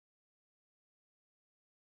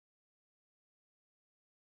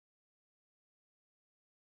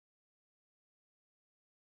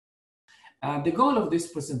The goal of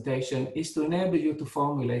this presentation is to enable you to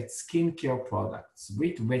formulate skincare products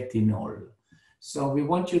with retinol. So we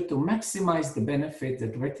want you to maximize the benefit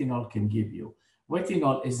that retinol can give you.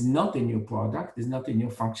 Retinol is not a new product, it's not a new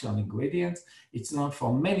functional ingredient. It's known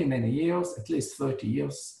for many, many years, at least 30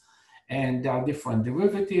 years, and there are different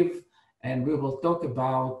derivatives. And we will talk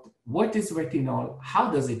about what is retinol,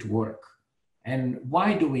 how does it work, and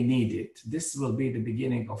why do we need it? This will be the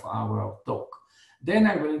beginning of our talk. Then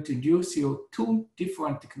I will introduce you two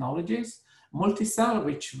different technologies, Multicell,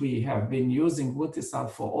 which we have been using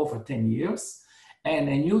Multicell for over 10 years, and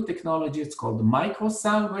a new technology, it's called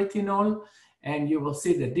Microcell Retinol, and you will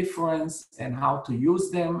see the difference and how to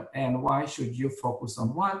use them and why should you focus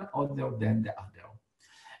on one other than the other.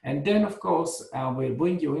 And then, of course, we'll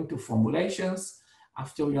bring you into formulations.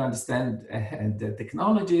 After you understand the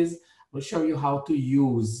technologies, we'll show you how to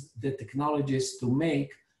use the technologies to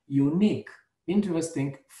make unique,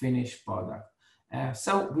 interesting finished product.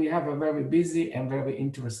 So we have a very busy and very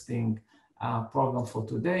interesting program for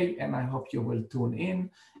today, and I hope you will tune in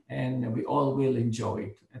and we all will enjoy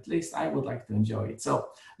it. At least I would like to enjoy it. So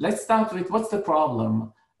let's start with what's the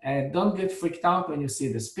problem. And don't get freaked out when you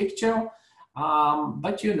see this picture,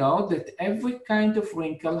 but you know that every kind of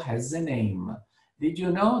wrinkle has a name. Did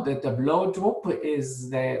you know that the blow droop is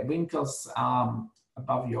the wrinkles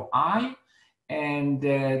above your eye? And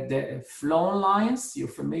the flown lines, you're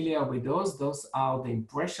familiar with those. Those are the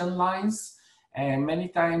impression lines. And many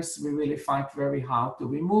times we really fight very hard to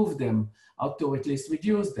remove them or to at least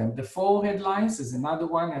reduce them. The forehead lines is another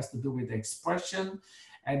one, has to do with the expression.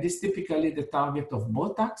 And this is typically the target of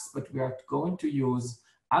Botox, but we are going to use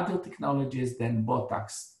other technologies than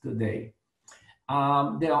Botox today.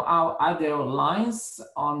 There are other lines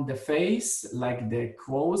on the face, like the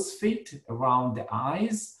crow's feet around the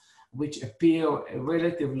eyes, which appear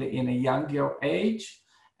relatively in a younger age.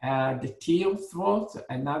 The tear throat,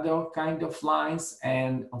 another kind of lines,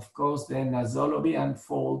 and of course the nasology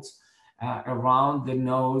unfolds around the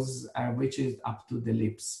nose, which is up to the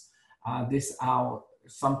lips. These are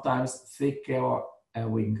sometimes thicker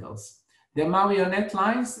wrinkles. The marionette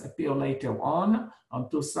lines appear later on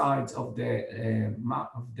two sides of the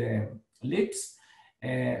lips.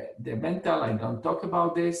 The mental, I don't talk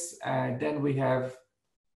about this. Then we have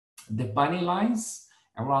the bunny lines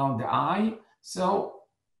around the eye. So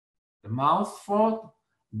the mouth throat,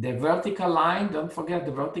 the vertical line, don't forget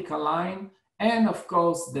the vertical line, and of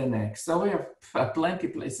course the neck. So we have plenty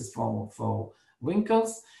places for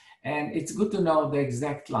wrinkles, and it's good to know the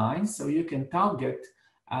exact line so you can target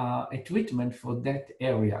a treatment for that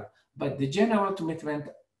area. But the general treatment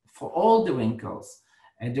for all the wrinkles,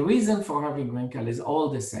 and the reason for having wrinkle is all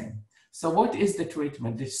the same. So what is the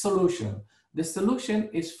treatment, the solution? The solution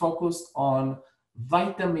is focused on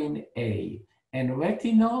vitamin A. And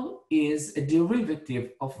retinol is a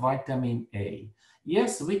derivative of vitamin A.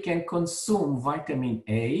 Yes, we can consume vitamin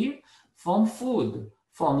A from food,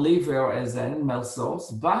 from liver as an animal source,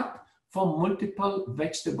 but from multiple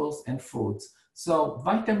vegetables and fruits. So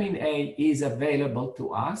vitamin A is available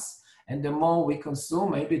to us, and the more we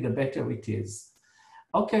consume, maybe the better it is.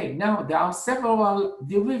 Okay, now there are several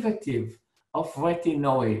derivatives of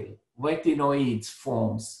retinoids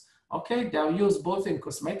forms. Okay, they are used both in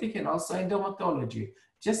cosmetic and also in dermatology.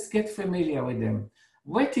 Just get familiar with them.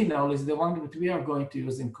 Retinol is the one that we are going to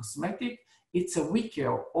use in cosmetic. It's a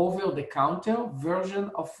weaker over-the-counter version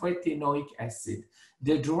of retinoic acid.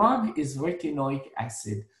 The drug is retinoic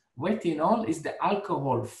acid. Retinol is the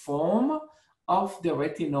alcohol form of the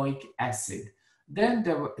retinoic acid. Then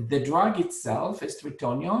the drug itself is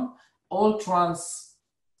tritonium, all-trans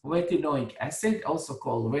retinoic acid, also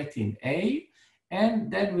called retin A.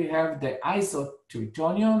 And then we have the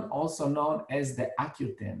isotretinoin, also known as the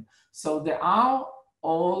Accutane. So there are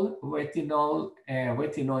all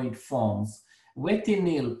retinoid forms.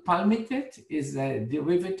 Retinyl palmitate is a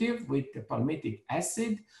derivative with the palmitic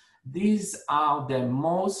acid. These are the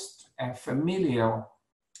most familiar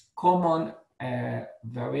common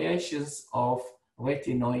variations of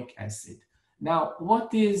retinoic acid. Now,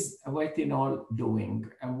 what is retinol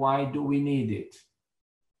doing and why do we need it?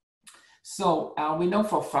 So we know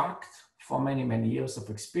for a fact, for many, many years of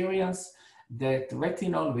experience, that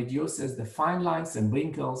retinol reduces the fine lines and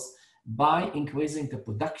wrinkles by increasing the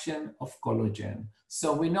production of collagen.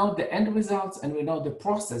 So we know the end results and we know the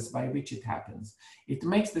process by which it happens. It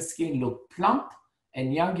makes the skin look plump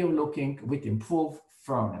and younger looking with improved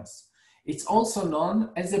firmness. It's also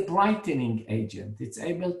known as a brightening agent. It's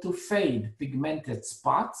able to fade pigmented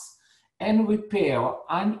spots and repair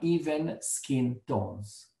uneven skin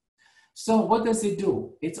tones. So what does it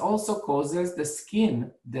do? It also causes the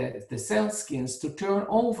skin, the cell skins to turn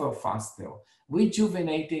over faster,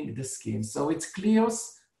 rejuvenating the skin. So it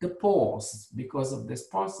clears the pores because of this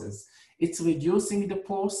process. It's reducing the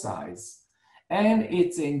pore size. And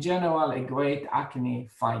it's in general a great acne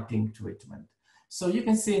fighting treatment. So you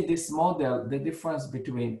can see in this model the difference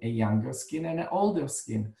between a younger skin and an older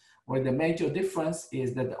skin, where the major difference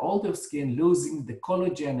is that the older skin losing the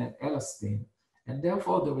collagen and elastin, and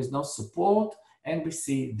therefore there is no support, and we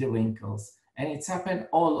see the wrinkles. And it's happened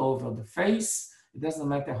all over the face. It doesn't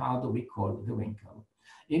matter how do we call the wrinkle.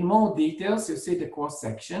 In more details, you see the cross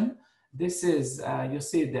section. This is, you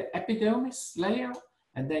see the epidermis layer,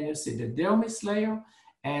 and then you see the dermis layer,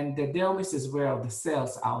 and the dermis is where the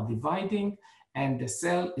cells are dividing, and the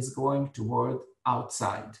cell is going toward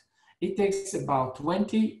outside. It takes about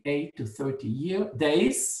 28 to 30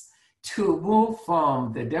 days to move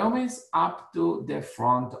from the dermis up to the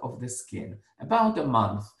front of the skin, about a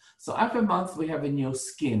month. So after a month, we have a new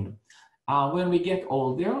skin. When we get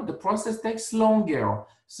older, the process takes longer.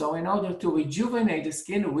 So in order to rejuvenate the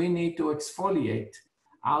skin, we need to exfoliate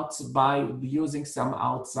out by using some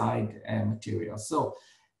outside material. So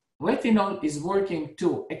retinol is working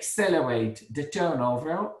to accelerate the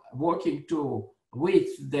turnover, working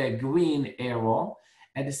with the green arrow.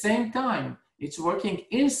 At the same time, it's working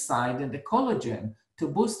inside in the collagen to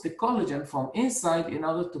boost the collagen from inside in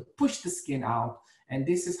order to push the skin out. And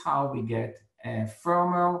this is how we get a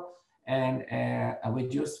firmer and a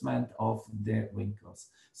reducement of the wrinkles.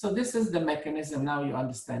 So this is the mechanism. Now you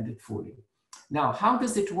understand it fully. Now, how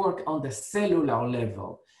does it work on the cellular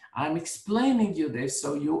level? I'm explaining you this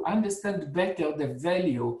so you understand better the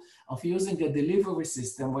value of using a delivery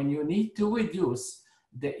system when you need to reduce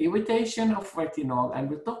the irritation of retinol, and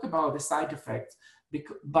we'll talk about the side effects,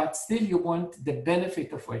 but still you want the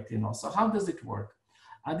benefit of retinol. So how does it work?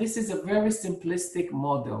 This is a very simplistic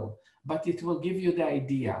model, but it will give you the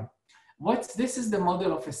idea. This is the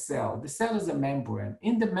model of a cell. The cell is a membrane.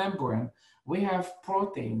 In the membrane, we have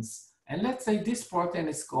proteins. And let's say this protein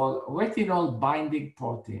is called retinol binding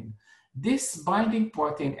protein. This binding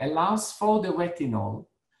protein allows for the retinol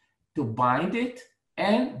to bind it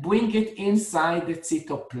and bring it inside the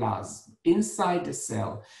cytoplasm, inside the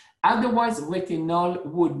cell. Otherwise, retinol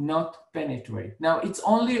would not penetrate. Now, it's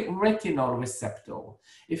only retinol receptor.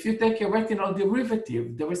 If you take a retinol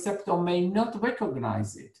derivative, the receptor may not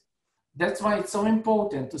recognize it. That's why it's so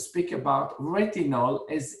important to speak about retinol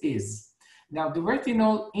as is. Now, the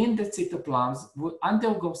retinol in the cytoplasm will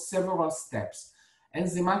undergo several steps.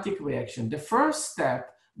 Enzymatic reaction. The first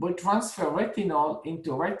step will transfer retinol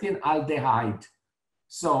into retinaldehyde.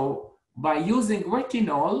 So by using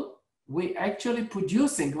retinol, we're actually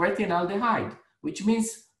producing retinaldehyde, which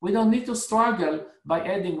means we don't need to struggle by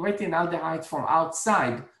adding retinaldehyde from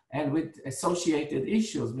outside and with associated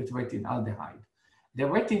issues with retinaldehyde. The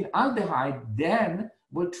retinaldehyde then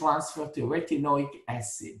will transfer to retinoic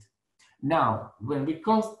acid. Now, when we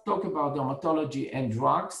talk about dermatology and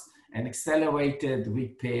drugs and accelerated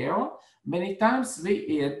repair, many times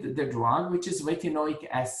we add the drug, which is retinoic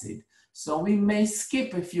acid. So we may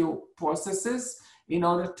skip a few processes in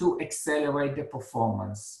order to accelerate the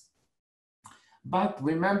performance. But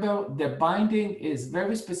remember, the binding is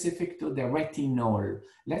very specific to the retinol.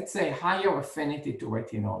 Let's say higher affinity to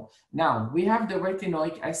retinol. Now, we have the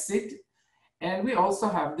retinoic acid, and we also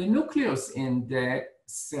have the nucleus in the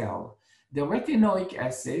cell. The retinoic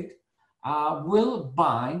acid will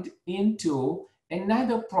bind into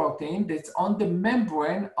another protein that's on the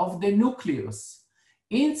membrane of the nucleus.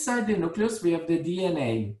 Inside the nucleus, we have the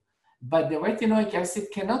DNA, but the retinoic acid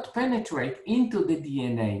cannot penetrate into the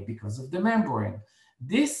DNA because of the membrane.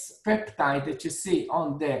 This peptide that you see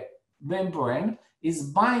on the membrane is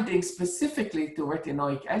binding specifically to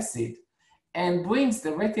retinoic acid and brings the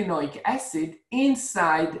retinoic acid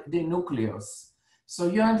inside the nucleus. So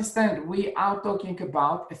you understand, we are talking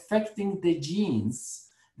about affecting the genes,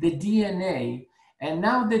 the DNA, and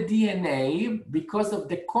now the DNA, because of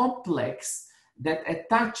the complex that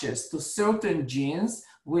attaches to certain genes,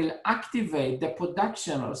 will activate the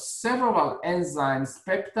production of several enzymes,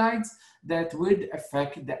 peptides, that would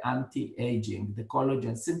affect the anti-aging, the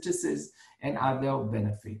collagen synthesis, and other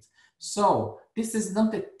benefits. So this is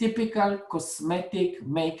not a typical cosmetic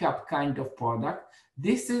makeup kind of product.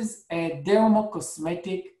 This is a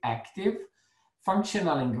dermocosmetic active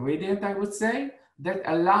functional ingredient, I would say, that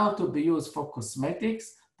allow to be used for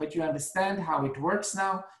cosmetics, but you understand how it works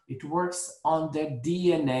now. It works on the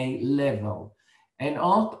DNA level. And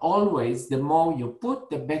not always, the more you put,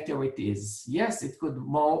 the better it is. Yes, it could,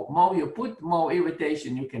 more you put, more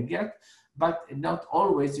irritation you can get, but not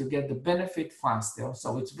always you get the benefit faster. So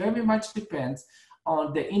it very much depends on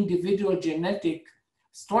the individual genetic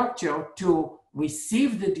structure to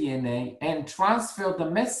receive the DNA and transfer the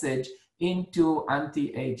message into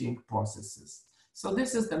anti-aging processes. So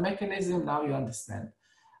this is the mechanism, now you understand.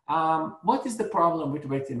 What is the problem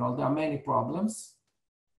with retinol? There are many problems.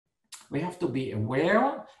 We have to be aware,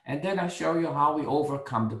 and then I show you how we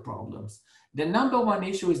overcome the problems. The number one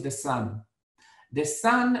issue is the sun. The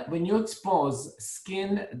sun, when you expose skin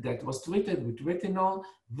that was treated with retinol,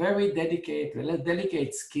 very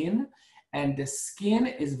delicate skin, and the skin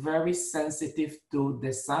is very sensitive to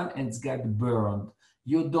the sun and it's got burned.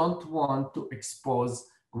 You don't want to expose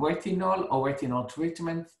retinol or retinol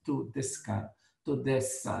treatment to the skin, to the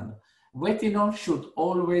sun. Retinol should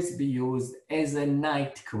always be used as a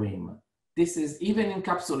night cream. This is even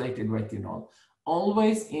encapsulated retinol,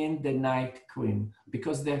 always in the night cream,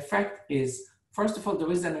 because the effect is, first of all,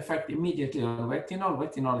 there is an effect immediately on retinol.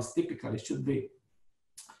 Retinol is typically should be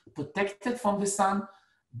protected from the sun,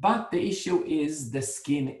 but the issue is the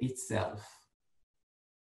skin itself.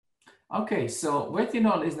 Okay, so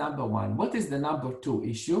retinol is number one. What is the number two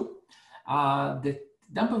issue? The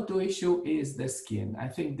number two issue is the skin. I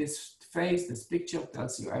think this face, this picture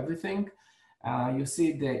tells you everything. You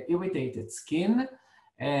see the irritated skin,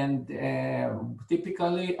 and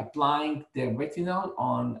typically applying the retinol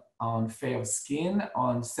on fair skin,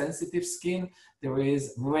 on sensitive skin, there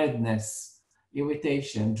is redness,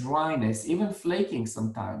 irritation, dryness, even flaking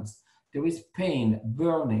sometimes. There is pain,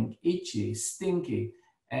 burning, itchy, stinky,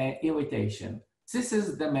 irritation. This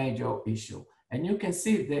is the major issue. And you can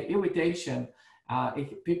see the irritation,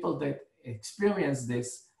 people that experience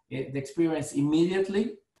this, they experience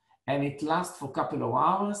immediately, and it lasts for a couple of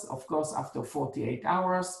hours. Of course, after 48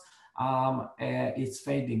 hours, it's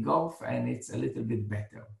fading off and it's a little bit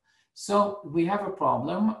better. So we have a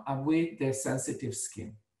problem with the sensitive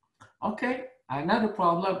skin. Okay, another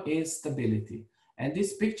problem is stability. And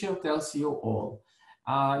this picture tells you all.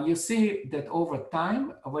 You see that over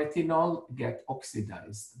time, retinol gets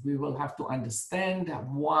oxidized. We will have to understand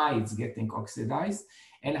why it's getting oxidized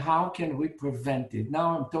and how can we prevent it.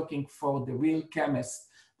 Now I'm talking for the real chemists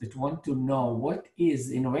that want to know what is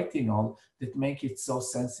in retinol that make it so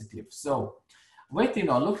sensitive. So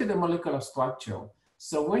retinol, look at the molecular structure.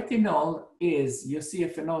 So retinol is, you see a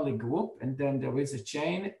phenolic group, and then there is a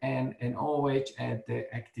chain and an OH at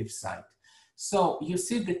the active site. So you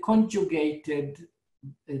see the conjugated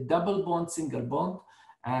double bond, single bond,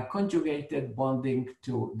 conjugated bonding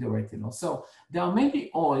to the retinol. So there are many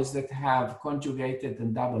oils that have conjugated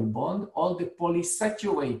and double bond, all the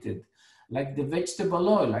polysaturated, like the vegetable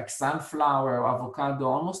oil, like sunflower, avocado,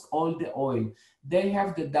 almost all the oil, they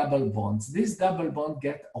have the double bonds. These double bonds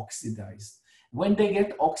get oxidized. When they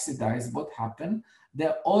get oxidized, what happens?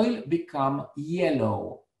 The oil become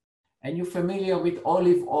yellow. And you're familiar with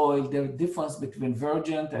olive oil, the difference between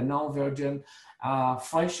virgin and non-virgin,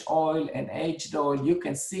 fresh oil and aged oil. You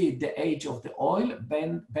can see the age of the oil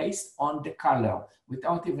based on the color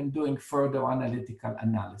without even doing further analytical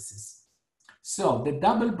analysis. So the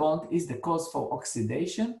double bond is the cause for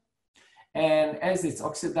oxidation. And as it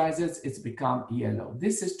oxidizes, it's become yellow.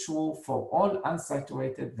 This is true for all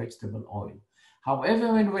unsaturated vegetable oil.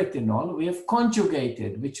 However, in retinol, we have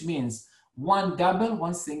conjugated, which means one double,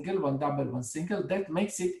 one single, one double, one single. That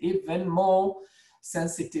makes it even more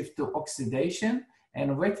sensitive to oxidation,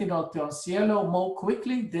 and retinol turns yellow more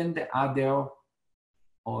quickly than the other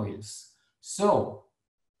oils. So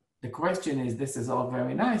the question is, this is all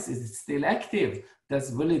very nice. Is it still active?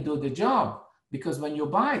 Does it really do the job? Because when you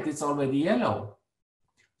buy it, it's already yellow.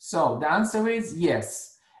 So the answer is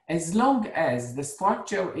yes. As long as the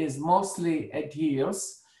structure is mostly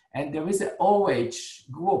adheres and there is an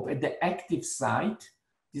OH group at the active site,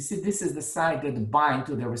 you see this is the site that binds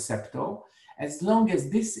to the receptor. As long as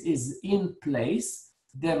this is in place,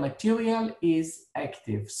 the material is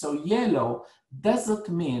active. So yellow doesn't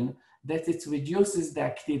mean that it reduces the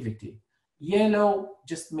activity. Yellow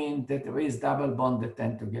just means that there is double bond that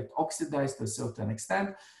tend to get oxidized to a certain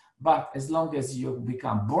extent, but as long as you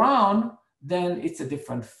become brown, then it's a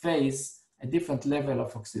different phase, a different level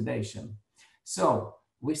of oxidation. So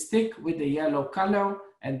we stick with the yellow color,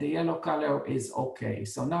 and the yellow color is okay.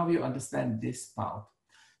 So now you understand this part.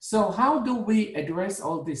 So how do we address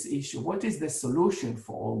all this issue? What is the solution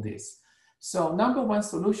for all this? So number one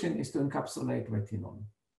solution is to encapsulate retinol.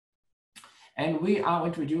 And we are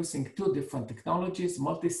introducing two different technologies,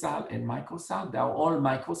 multisal and microsal. They are all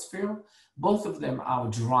microsphere. Both of them are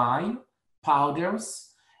dry powders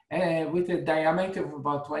with a diameter of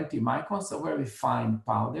about 20 microns, a very fine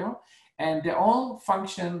powder. And they all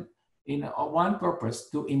function in one purpose,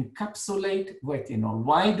 to encapsulate retinol.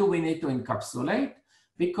 Why do we need to encapsulate?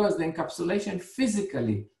 Because the encapsulation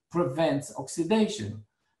physically prevents oxidation.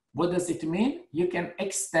 What does it mean? You can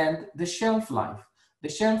extend the shelf life. The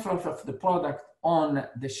shelf life of the product on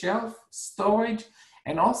the shelf, storage,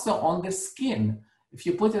 and also on the skin. If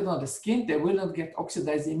you put it on the skin, they will not get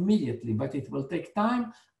oxidized immediately, but it will take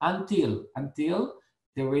time until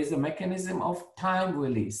there is a mechanism of time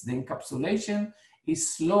release. The encapsulation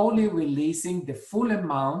is slowly releasing the full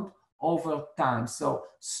amount over time. So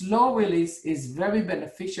slow release is very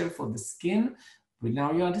beneficial for the skin. But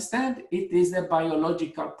now you understand it is a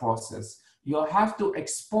biological process. You have to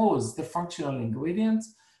expose the functional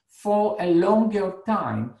ingredients for a longer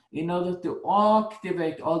time in order to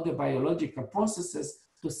activate all the biological processes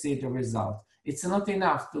to see the result. It's not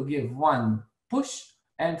enough to give one push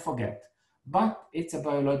and forget, but it's a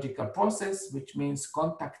biological process, which means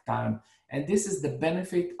contact time. And this is the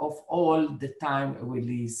benefit of all the time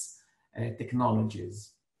release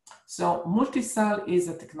technologies. So multisal is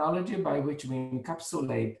a technology by which we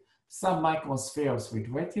encapsulate submicron spheres with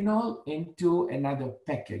retinol into another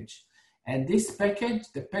package. And this package,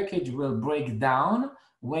 the package will break down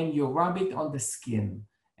when you rub it on the skin.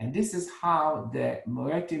 And this is how the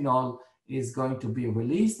retinol is going to be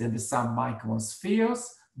released in the submicron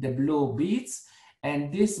spheres, the blue beads.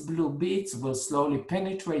 And these blue beads will slowly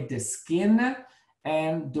penetrate the skin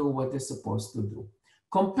and do what they're supposed to do.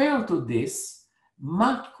 Compared to this,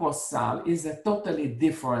 macrosal is a totally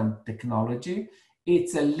different technology.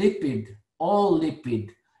 It's a lipid, all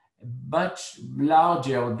lipid, much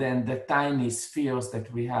larger than the tiny spheres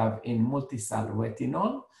that we have in multisal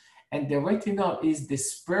retinol. And the retinol is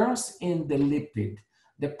dispersed in the lipid.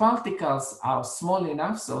 The particles are small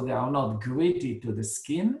enough so they are not gritty to the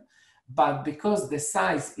skin, but because the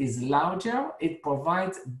size is larger, it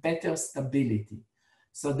provides better stability.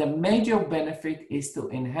 So the major benefit is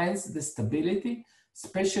to enhance the stability,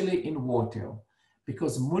 especially in water,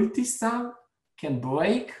 because multisal can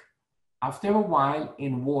break after a while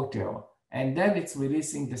in water, and then it's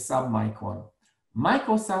releasing the submicron.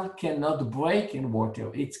 Microsal cannot break in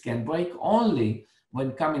water. It can break only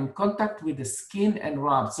when come in contact with the skin and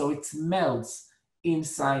rub, so it melts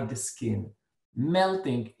inside the skin,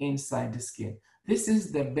 melting inside the skin. This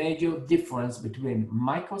is the major difference between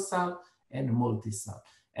microsal and multisal.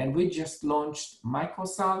 And we just launched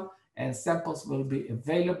microsal, and samples will be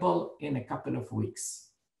available in a couple of weeks.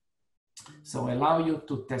 So allow you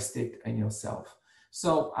to test it on yourself.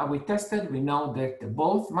 So we tested, we know that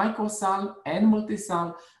both microsal and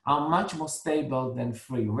multisal are much more stable than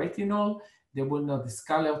free retinol. They will not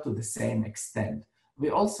discolor to the same extent. We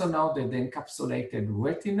also know that the encapsulated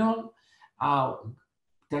retinol are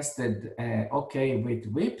tested okay with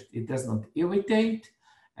whipped. It does not irritate.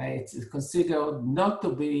 It's considered not to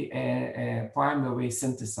be a primary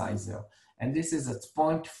synthesizer. And this is at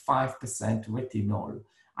 0.5% retinol.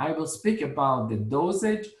 I will speak about the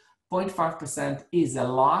dosage. 0.5% is a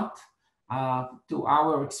lot. To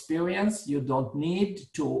our experience, you don't need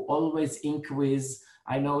to always increase.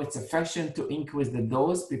 I know it's a fashion to increase the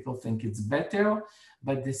dose. People think it's better,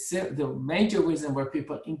 but the major reason why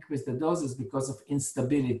people increase the dose is because of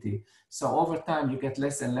instability. So over time, you get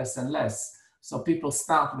less and less and less. So people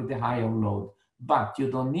start with the higher load, but you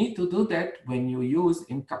don't need to do that when you use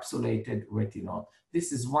encapsulated retinol.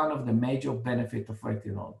 This is one of the major benefits of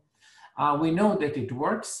retinol. We know that it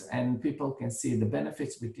works and people can see the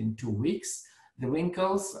benefits within 2 weeks. The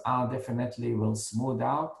wrinkles definitely will smooth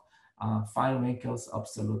out, fine wrinkles,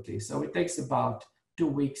 absolutely. So it takes about 2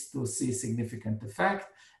 weeks to see significant effect,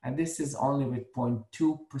 and this is only with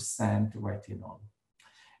 0.2% retinol.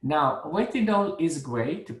 Now, retinol is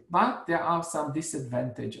great, but there are some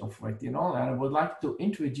disadvantages of retinol, and I would like to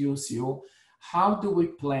introduce you how do we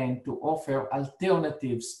plan to offer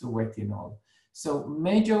alternatives to retinol. So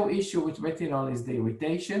major issue with retinol is the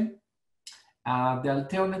irritation. The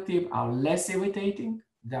alternative are less irritating.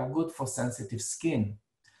 They are good for sensitive skin.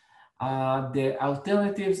 The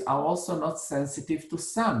alternatives are also not sensitive to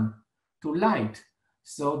sun, to light.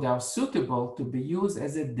 So they are suitable to be used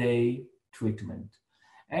as a day treatment.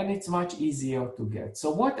 And it's much easier to get.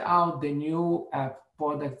 So what are the new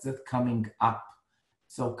products that are coming up?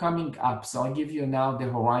 So I'll give you now the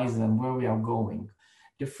horizon where we are going.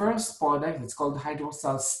 The first product, it's called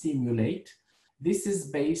Hydrosal Stimulate. This is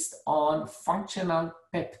based on functional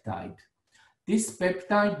peptide. This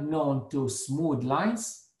peptide known to smooth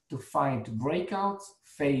lines, to fight breakouts,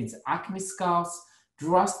 fades acne scars,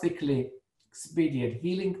 drastically expedite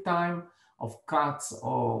healing time of cuts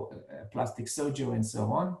or plastic surgery and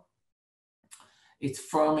so on. It's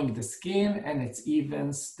firming the skin and it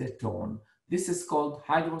evens the tone. This is called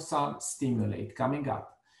Hydrosol Stimulate, coming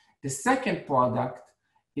up. The second product,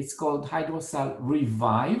 it's called Hydrosol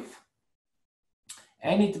Revive,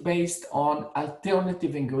 and it's based on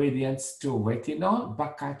alternative ingredients to retinol.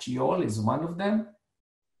 Bregaglio is one of them,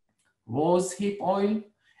 rose hip oil,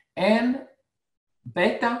 and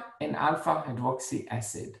beta and alpha hydroxy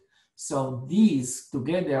acid. So these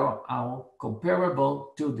together are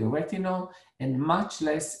comparable to the retinol and much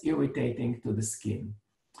less irritating to the skin.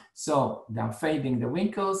 So they're fading the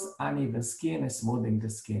wrinkles, uneven skin, and smoothing the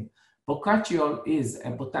skin. Bregaglio is a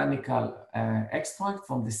botanical extract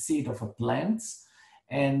from the seed of a plant,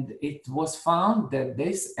 and it was found that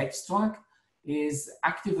this extract is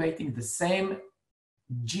activating the same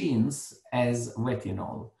genes as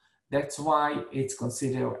retinol. That's why it's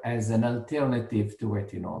considered as an alternative to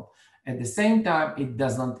retinol. At the same time, it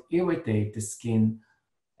doesn't irritate the skin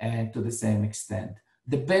to the same extent.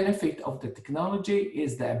 The benefit of the technology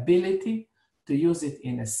is the ability to use it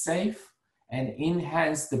in a safe and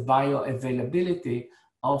enhance the bioavailability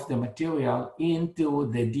of the material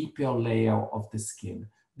into the deeper layer of the skin.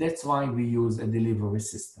 That's why we use a delivery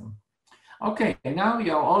system. Okay, now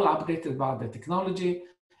you are all updated about the technology.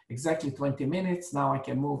 Exactly 20 minutes. Now I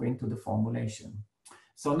can move into the formulation.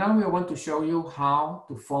 So now we want to show you how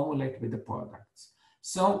to formulate with the products.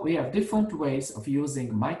 So we have different ways of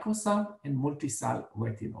using microsol and multisol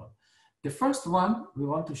retinol. The first one, we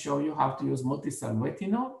want to show you how to use multisol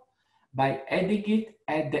retinol by adding it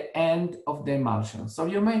at the end of the emulsion. So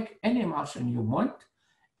you make any emulsion you want,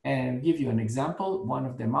 and give you an example, one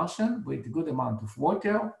of the emulsion with a good amount of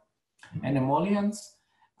water and emollients,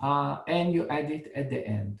 and you add it at the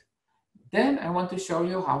end. Then I want to show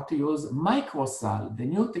you how to use microsol, the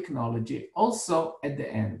new technology, also at the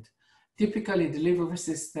end. Typically, delivery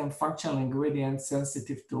system, functional ingredients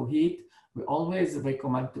sensitive to heat, we always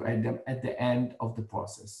recommend to add them at the end of the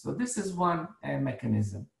process. So this is one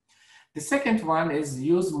mechanism. The second one is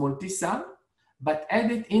use multisol, but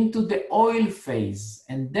add it into the oil phase,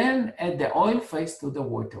 and then add the oil phase to the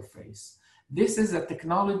water phase. This is a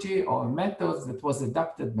technology or a method that was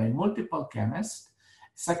adopted by multiple chemists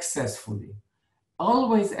successfully.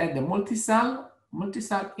 Always add the multisol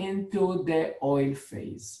into the oil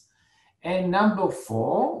phase. And number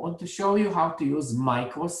 4, I want to show you how to use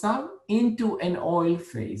microsol into an oil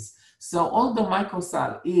phase. So although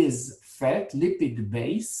microsol is fat, lipid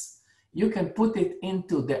base, you can put it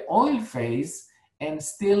into the oil phase and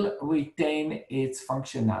still retain its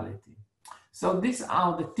functionality. So these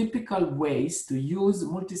are the typical ways to use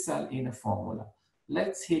multisol in a formula.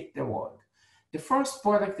 Let's hit the road. The first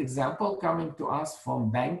product example coming to us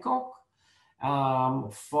from Bangkok,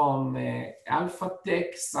 from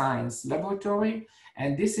Alphatech Science Laboratory,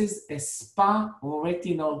 and this is a spa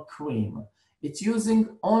retinol cream. It's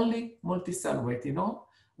using only multisol retinol.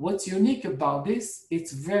 What's unique about this,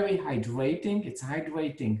 it's very hydrating. It's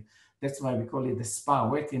hydrating. That's why we call it the spa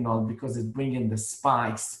retinol, because it's bringing the spa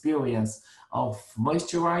experience of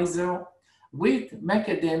moisturizer with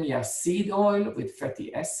macadamia seed oil with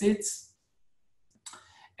fatty acids.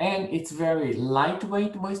 And it's very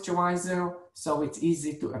lightweight moisturizer, so it's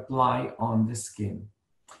easy to apply on the skin.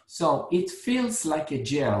 So it feels like a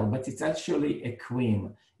gel, but it's actually a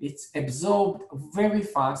cream. It's absorbed very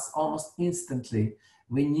fast, almost instantly.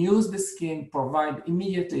 Renews the skin, provide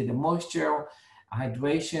immediately the moisture,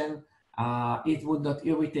 hydration. It would not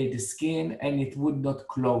irritate the skin, and it would not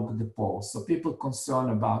clog the pores. So people concerned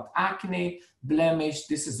about acne, blemish,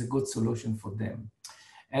 this is a good solution for them.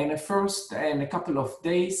 And in a couple of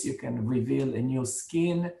days, you can reveal a new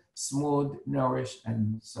skin, smooth, nourished,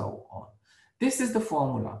 and so on. This is the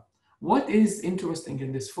formula. What is interesting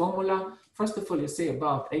in this formula? First of all, you see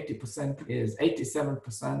about 87% is,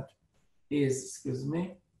 80%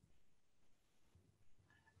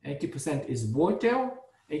 is water,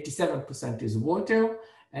 87% is water,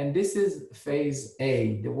 and this is phase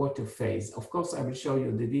A, the water phase. Of course, I will show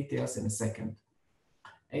you the details in a second.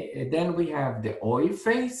 Then we have the oil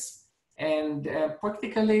phase, and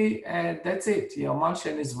practically that's it. Your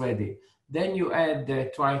emulsion is ready. Then you add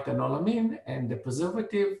the triethanolamine and the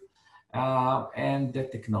preservative and the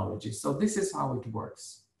technology. So this is how it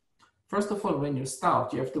works. First of all, when you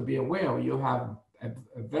start, you have to be aware you have a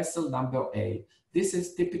vessel number A. This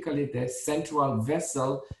is typically the central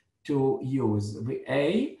vessel to use. The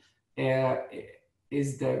A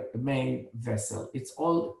is the main vessel. It's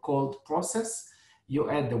all cold process. You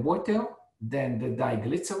add the water, then the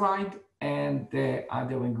diglyceride, and the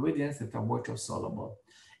other ingredients that are water soluble.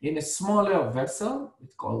 In a smaller vessel,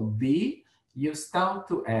 it's called B, you start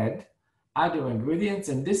to add other ingredients,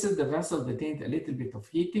 and this is the vessel that needs a little bit of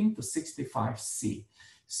heating to 65 C.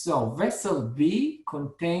 So vessel B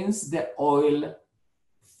contains the oil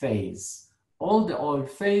phase. All the oil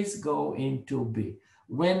phase go into B.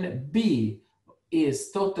 When B is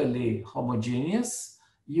totally homogeneous,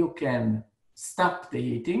 you can stop the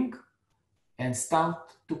heating and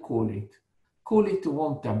start to cool it. Cool it to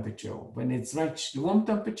room temperature. When it's reached room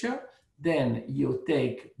temperature, then you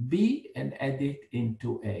take B and add it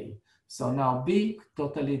into A. So now B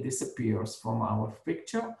totally disappears from our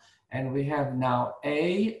picture, and we have now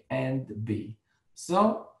A and B.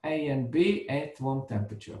 So A and B at room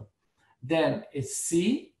temperature. Then it's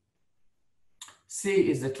C. C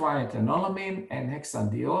is the triethanolamine and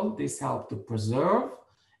hexandiol. This helps to preserve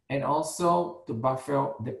and also to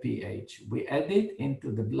buffer the pH. We add it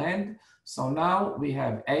into the blend. So now we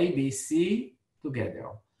have A, B, C together.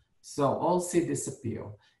 So all C disappear.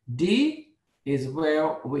 D is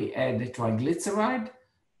where we add the triglyceride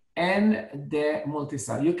and the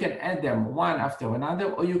multisal. You can add them one after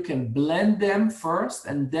another, or you can blend them first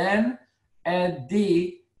and then add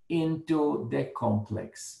D into the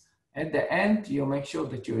complex. At the end, you make sure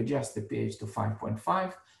that you adjust the pH to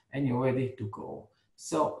 5.5 and you're ready to go.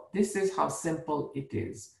 So this is how simple it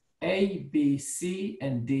is. A, B, C,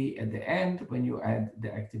 and D at the end when you add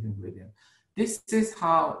the active ingredient. This is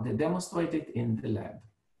how they demonstrate it in the lab.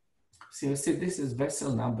 So you see, this is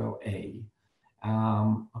vessel number A,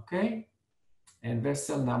 okay? And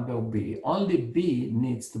vessel number B. Only B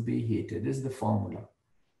needs to be heated. This is the formula,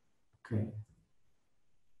 okay?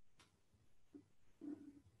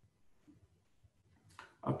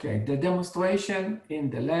 Okay, the demonstration in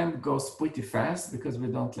the lab goes pretty fast because we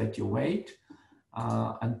don't let you wait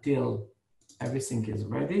until everything is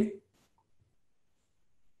ready.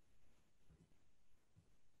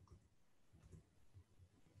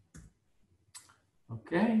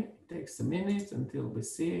 Okay, it takes a minute until we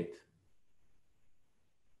see it.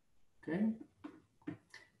 Okay,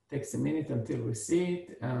 takes a minute until we see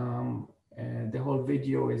it. The whole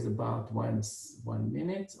video is about 1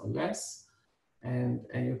 minute or less. And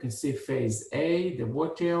you can see phase A, the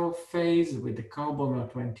water phase with the carbomer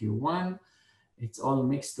 21. It's all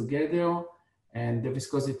mixed together and the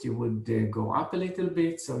viscosity would go up a little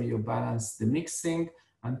bit. So you balance the mixing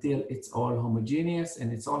until it's all homogeneous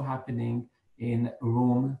and it's all happening in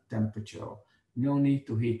room temperature. No need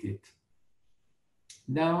to heat it.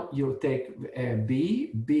 Now you take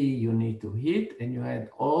B you need to heat and you add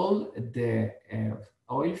all the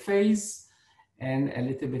oil phase and a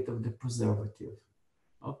little bit of the preservative.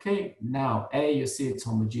 Okay, now A, you see it's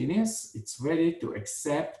homogeneous. It's ready to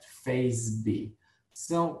accept phase B.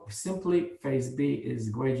 So simply phase B is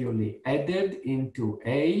gradually added into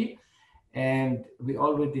A, and we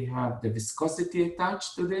already have the viscosity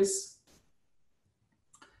attached to this,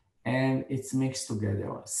 and it's mixed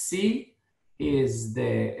together. C is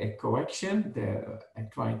the correction, the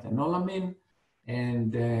triethanolamine,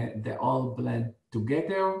 and they all blend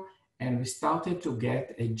together. And we started to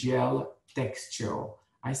get a gel texture.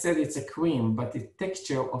 I said it's a cream, but the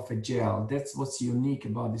texture of a gel, that's what's unique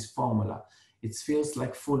about this formula. It feels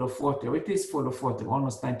like full of water. It is full of water,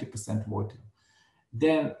 almost 90% water.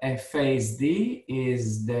 Then phase D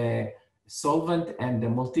is the solvent and the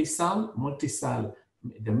multisal. Multisal,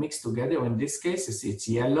 they're mixed together. In this case, you see it's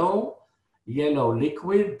yellow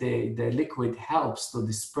liquid. The liquid helps to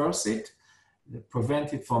disperse it,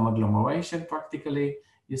 prevent it from agglomeration practically.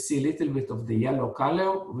 You see a little bit of the yellow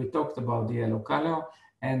color. We talked about the yellow color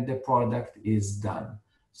and the product is done.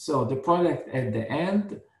 So the product at the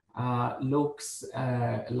end looks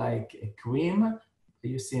like a cream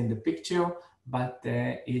you see in the picture, but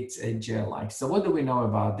it's a gel-like. So what do we know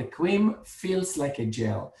about? The cream feels like a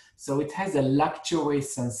gel. So it has a luxury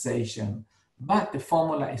sensation, but the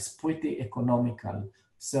formula is pretty economical.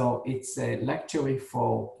 So it's a luxury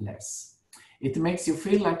for less. It makes you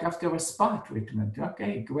feel like after a spa treatment.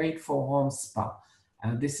 Okay, great for home spa.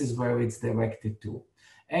 And this is where it's directed to.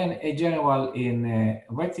 And in general, in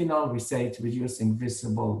retinol, we say it's reducing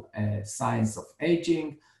visible signs of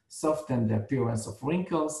aging, soften the appearance of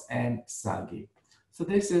wrinkles, and saggy. So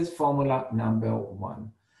this is formula number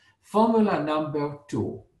 1. Formula number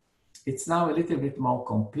 2. It's now a little bit more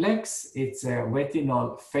complex. It's a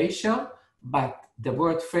retinol facial, but the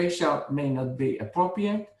word facial may not be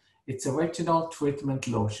appropriate. It's a retinol treatment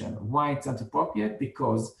lotion. Why it's not appropriate?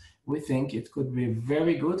 Because we think it could be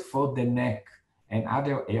very good for the neck and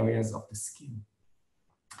other areas of the skin.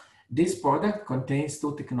 This product contains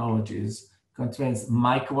 2 technologies. Contains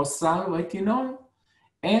microsal retinol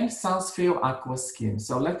and SalSphere Aqua Skin.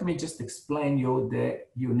 So let me just explain you the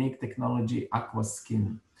unique technology Aqua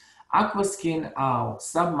Skin. Aqua Skin are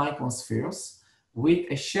submicron spheres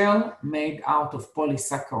with a shell made out of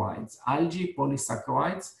polysaccharides, algae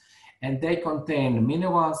polysaccharides, and they contain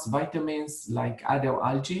minerals, vitamins like other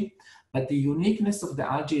algae. But the uniqueness of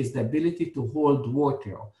the algae is the ability to hold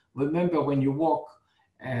water. Remember when you walk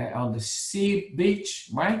on the sea beach,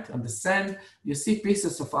 right, on the sand, you see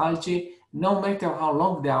pieces of algae, no matter how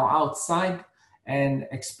long they are outside and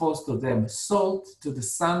exposed to the salt, to the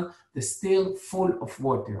sun, they're still full of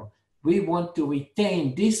water. We want to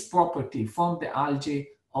retain this property from the algae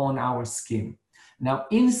on our skin. Now,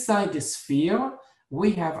 inside the sphere,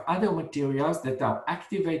 we have other materials that are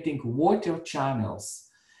activating water channels.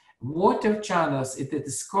 Water channels is the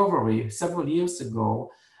discovery several years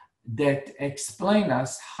ago that explain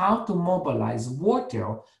us how to mobilize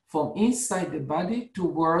water from inside the body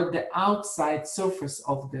toward the outside surface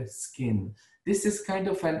of the skin. This is kind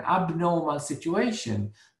of an abnormal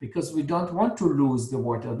situation because we don't want to lose the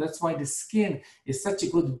water. That's why the skin is such a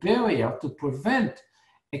good barrier to prevent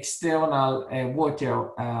external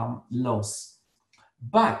water loss.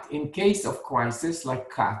 But in case of crisis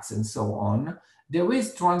like cuts and so on, there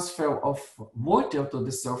is transfer of water to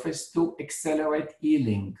the surface to accelerate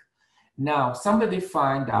healing. Now, somebody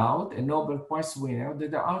found out, a Nobel Prize winner,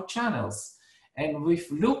 that there are channels. And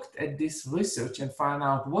we've looked at this research and found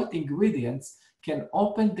out what ingredients can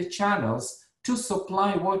open the channels to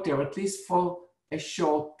supply water, at least for a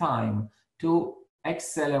short time, to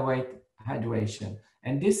accelerate hydration.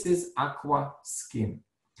 And this is Aqua Skin.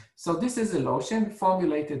 So this is a lotion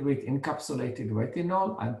formulated with encapsulated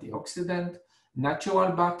retinol, antioxidant,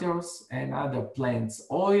 natural butters, and other plants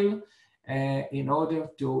oil in order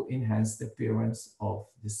to enhance the appearance of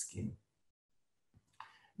the skin.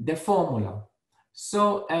 The formula.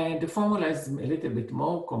 So the formula is a little bit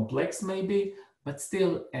more complex maybe, but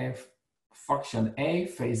still function A,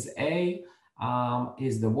 phase A,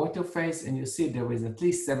 is the water phase, and you see there is at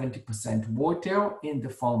least 70% water in the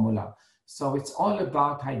formula. So it's all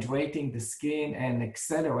about hydrating the skin and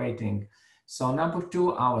accelerating. So number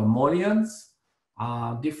two are emollients,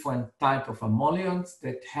 different type of emollients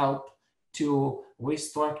that help to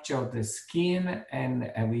restructure the skin and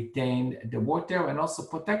retain the water and also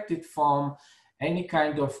protect it from any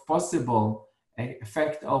kind of possible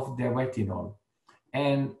effect of the retinol.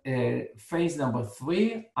 And phase number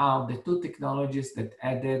three are the two technologies that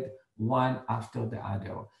added one after the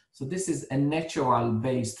other. So this is a natural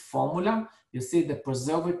based formula. You see the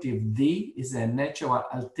preservative D is a natural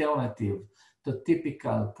alternative to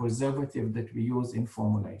typical preservative that we use in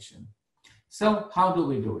formulation. So how do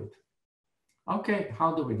we do it? Okay,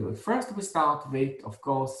 how do we do it? First, we start with, of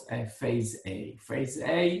course, phase A. Phase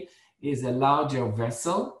A is a larger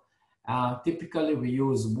vessel. Typically, we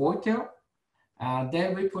use water.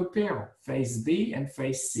 Then we prepare phase B and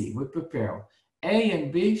phase C. We prepare. A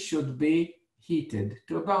and B should be heated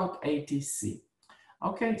to about 80 C.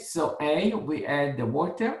 Okay, so A, we add the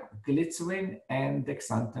water, glycerin, and the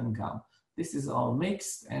xanthan gum. This is all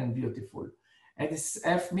mixed and beautiful. And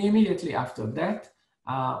immediately after that,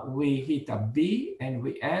 we heat up B and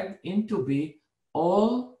we add into B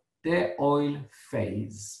all the oil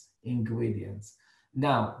phase ingredients.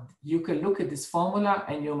 Now, you can look at this formula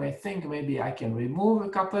and you may think maybe I can remove a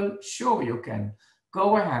couple. Sure, you can.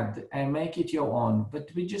 Go ahead and make it your own. But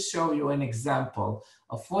we just show you an example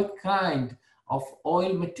of what kind of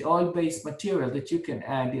oil-based material that you can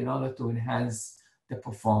add in order to enhance the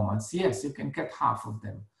performance. Yes, you can cut half of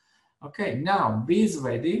them. Okay, now B is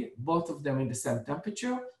ready, both of them in the same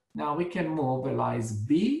temperature. Now we can mobilize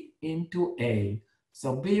B into A.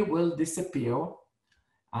 So B will disappear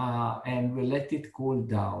and we'll let it cool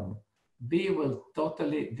down. B will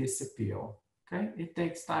totally disappear. Okay, it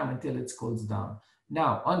takes time until it cools down.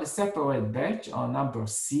 Now on the separate batch on number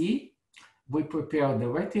C, we prepare the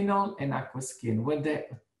retinol and aqua skin. When the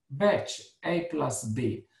batch A plus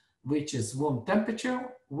B reaches room temperature,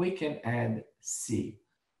 we can add C.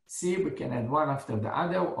 C, we can add one after the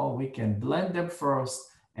other, or we can blend them first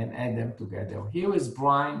and add them together. Here is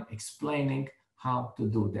Bryan explaining how to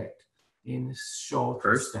do that in short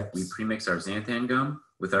steps. First, we premix our xanthan gum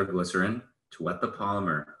with our glycerin to wet the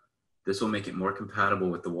polymer. This will make it more compatible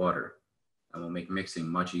with the water and will make mixing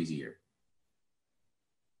much easier.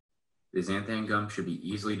 The xanthan gum should be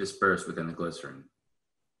easily dispersed within the glycerin.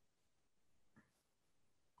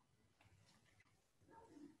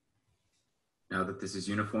 Now that this is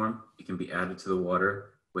uniform, it can be added to the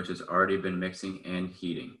water, which has already been mixing and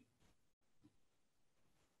heating.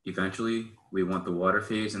 Eventually, we want the water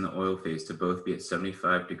phase and the oil phase to both be at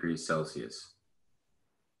 75 degrees Celsius.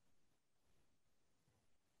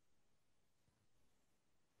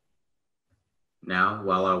 Now,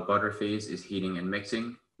 while our water phase is heating and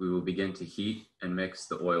mixing, we will begin to heat and mix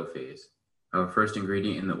the oil phase. Our first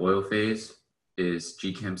ingredient in the oil phase is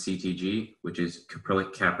GChem-CTG, which is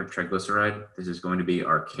caprylic capryl triglyceride. This is going to be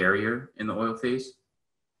our carrier in the oil phase.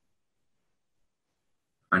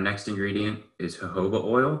 Our next ingredient is jojoba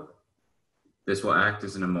oil. This will act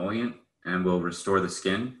as an emollient and will restore the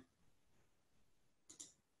skin.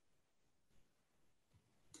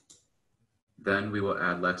 Then we will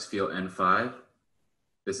add Lexfeel N5.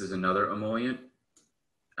 This is another emollient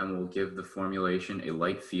and will give the formulation a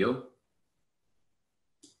light feel.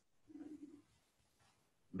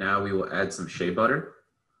 Now we will add some shea butter.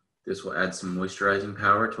 This will add some moisturizing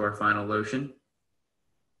power to our final lotion.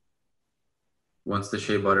 Once the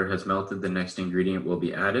shea butter has melted, the next ingredient will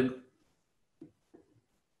be added.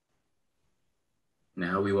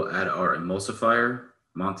 Now we will add our emulsifier,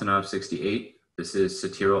 Montanov 68. This is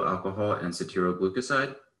cetyl alcohol and cetyl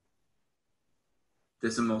glucoside.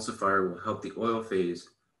 This emulsifier will help the oil phase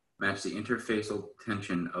match the interfacial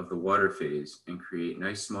tension of the water phase and create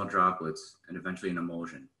nice small droplets and eventually an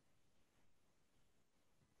emulsion.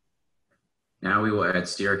 Now we will add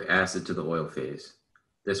stearic acid to the oil phase.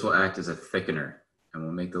 This will act as a thickener and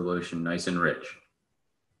will make the lotion nice and rich.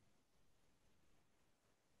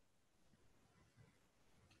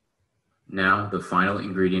 Now the final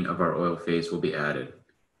ingredient of our oil phase will be added.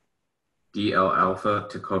 DL-alpha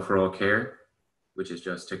tocopherol care, which is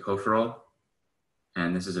just tocopherol,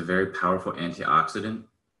 and this is a very powerful antioxidant.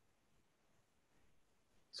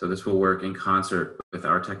 So this will work in concert with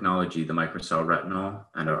our technology, the microcell retinol,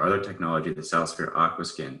 and our other technology, the SalSphere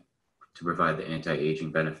Aquaskin, to provide the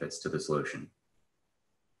anti-aging benefits to this lotion.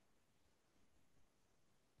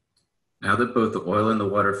 Now that both the oil and the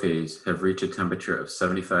water phase have reached a temperature of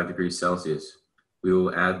 75 degrees Celsius, we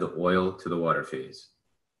will add the oil to the water phase.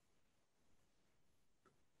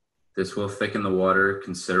 This will thicken the water a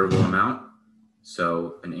considerable amount,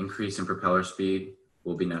 so an increase in propeller speed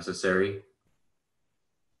will be necessary.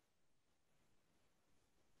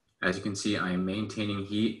 As you can see, I am maintaining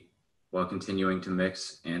heat while continuing to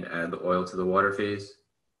mix and add the oil to the water phase.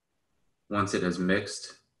 Once it has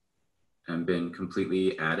mixed and been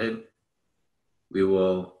completely added, we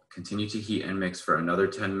will continue to heat and mix for another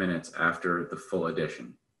 10 minutes after the full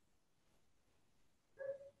addition.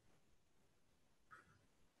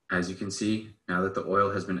 As you can see, now that the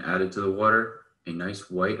oil has been added to the water, a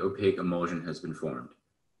nice white opaque emulsion has been formed.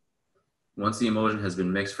 Once the emulsion has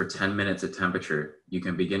been mixed for 10 minutes at temperature, you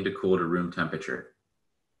can begin to cool to room temperature.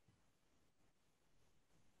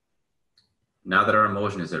 Now that our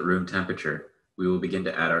emulsion is at room temperature, we will begin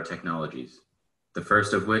to add our technologies. The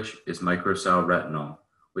first of which is microcell retinol,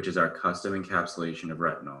 which is our custom encapsulation of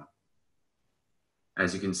retinol.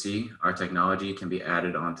 As you can see, our technology can be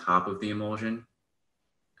added on top of the emulsion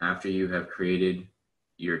after you have created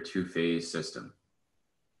your two-phase system.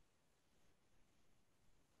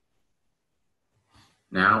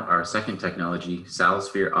 Now our second technology,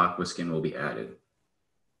 SalSphere Aquaskin, will be added.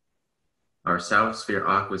 Our SalSphere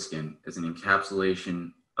Aquaskin is an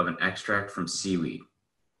encapsulation of an extract from seaweed.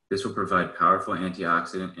 This will provide powerful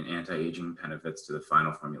antioxidant and anti-aging benefits to the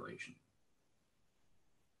final formulation.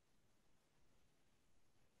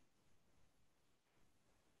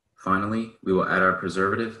 Finally, we will add our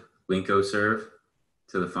preservative, Lincoserve,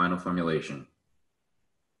 to the final formulation.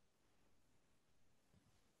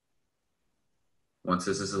 Once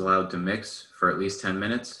this is allowed to mix for at least 10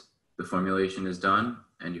 minutes, the formulation is done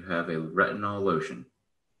and you have a retinol lotion.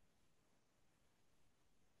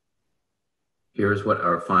 Here's what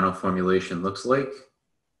our final formulation looks like.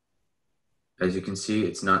 As you can see,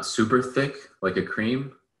 it's not super thick like a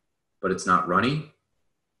cream, but it's not runny.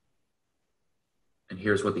 And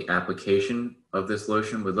here's what the application of this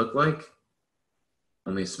lotion would look like.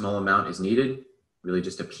 Only a small amount is needed, really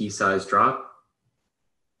just a pea-sized drop.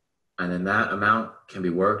 And then that amount can be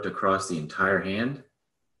worked across the entire hand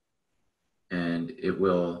and it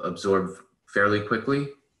will absorb fairly quickly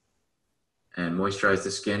and moisturize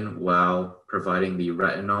the skin while providing the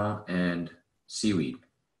retinol and seaweed.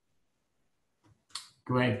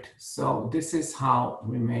 Great. So this is how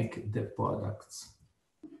we make the products.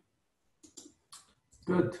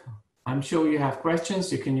 Good. I'm sure you have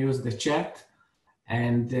questions. You can use the chat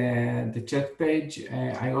and the chat page.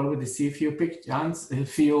 I already see a few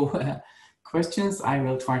questions. I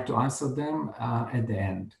will try to answer them at the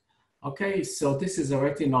end. Okay, so this is a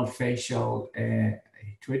retinol facial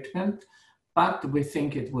treatment, but we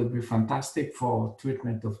think it would be fantastic for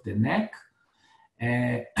treatment of the neck.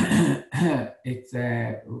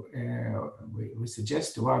 We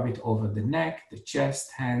suggest to rub it over the neck, the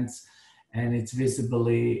chest, hands, and it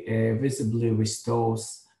visibly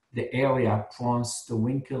restores the area prone to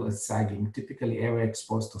wrinkle and sagging, typically area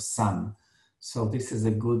exposed to sun. So this is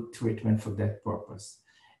a good treatment for that purpose.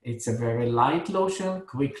 It's a very light lotion,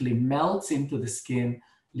 quickly melts into the skin,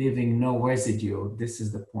 leaving no residue. This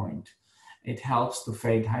is the point. It helps to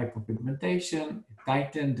fade hyperpigmentation,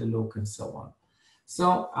 tighten the look, and so on.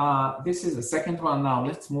 So this is the second one. Now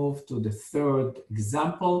let's move to the third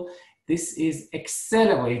example. This is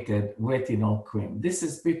accelerated retinol cream. This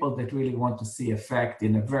is people that really want to see effect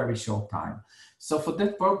in a very short time. So for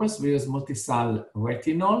that purpose, we use multisal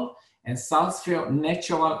retinol and SalSphere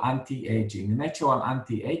natural anti-aging. Natural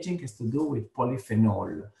anti-aging has to do with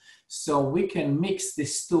polyphenol. So we can mix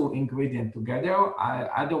these two ingredients together.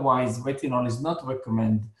 Otherwise, retinol is not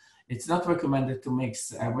recommended. It's not recommended to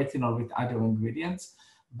mix retinol with other ingredients,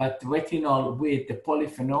 but retinol with the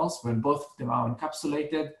polyphenols, when both of them are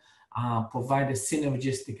encapsulated, provide a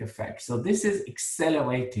synergistic effect. So this is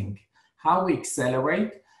accelerating. How we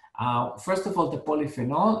accelerate? First of all, the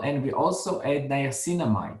polyphenol, and we also add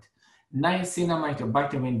niacinamide. Niacinamide or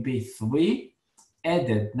vitamin B3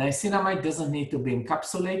 added. Niacinamide doesn't need to be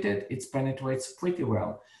encapsulated. It penetrates pretty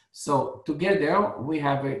well. So together we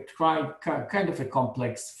have a kind of a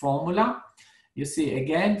complex formula. You see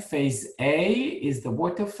again, phase A is the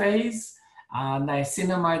water phase.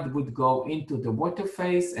 Niacinamide would go into the water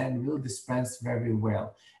phase and will dispense very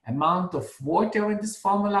well. Amount of water in this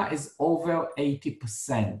formula is over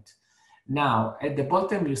 80%. Now at the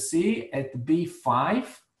bottom you see at B5,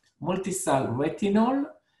 multisal retinol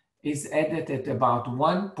is added at about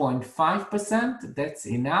 1.5%. That's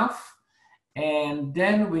enough. And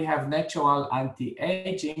then we have natural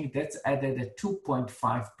anti-aging that's added at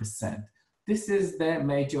 2.5%. This is the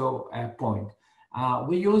major point.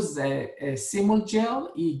 We use a Simulgel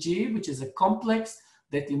EG, which is a complex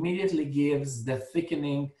that immediately gives the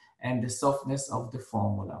thickening and the softness of the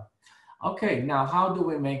formula. Okay, now how do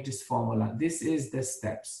we make this formula? This is the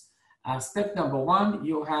steps. Step number one,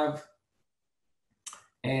 you have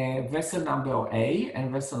vessel number A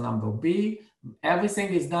and vessel number B.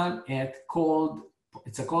 Everything is done at cold,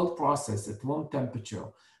 it's a cold process at room temperature.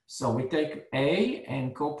 So we take A and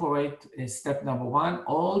incorporate in step number one,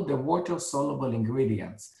 all the water soluble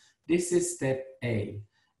ingredients. This is step A.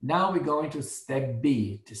 Now we go into step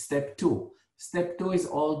B, to step two. Step two is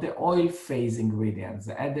all the oil phase ingredients,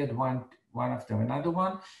 added one after another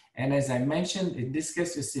one. And as I mentioned, in this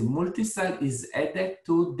case, you see multisal is added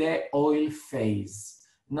to the oil phase.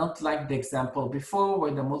 Not like the example before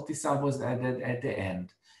where the multisal was added at the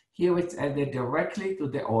end. Here it's added directly to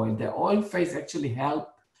the oil. The oil phase actually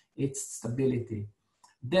helps its stability.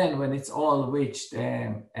 Then when it's all reached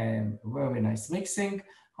very nice mixing,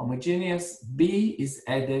 homogeneous, B is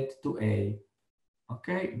added to A.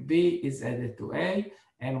 Okay, B is added to A.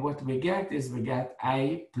 And what we get is we get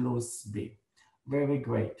A plus B. Very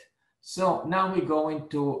great. So now we go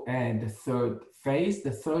into the third phase.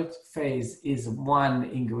 The third phase is one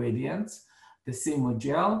ingredient, the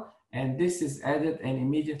Simulgel, and this is added and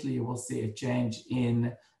immediately you will see a change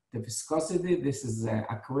in the viscosity. This is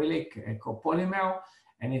acrylic copolymer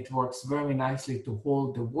and it works very nicely to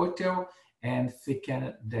hold the water and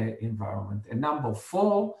thicken the environment. And number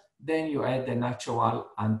four, then you add the natural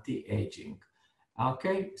anti-aging.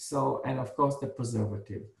 Okay, so, and of course the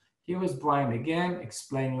preservative. Here is Bryan again,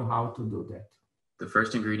 explaining you how to do that. The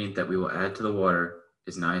first ingredient that we will add to the water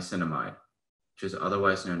is niacinamide, which is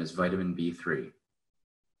otherwise known as vitamin B3.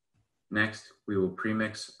 Next, we will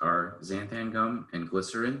premix our xanthan gum and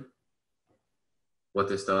glycerin. What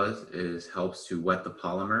this does is helps to wet the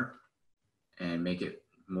polymer and make it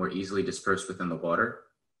more easily dispersed within the water.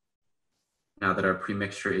 Now that our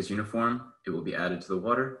premixture is uniform, it will be added to the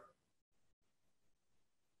water.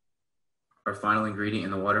 Our final ingredient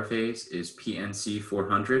in the water phase is PNC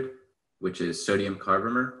 400, which is sodium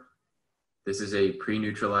carbomer. This is a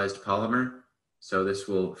pre-neutralized polymer, so this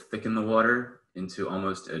will thicken the water into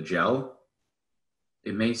almost a gel.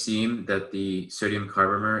 It may seem that the sodium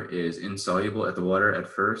carbomer is insoluble at the water at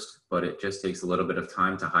first, but it just takes a little bit of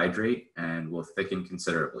time to hydrate and will thicken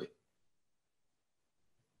considerably.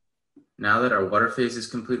 Now that our water phase is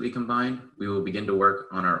completely combined, we will begin to work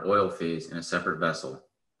on our oil phase in a separate vessel.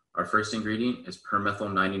 Our first ingredient is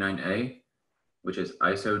permethyl 99A, which is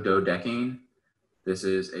isododecane. This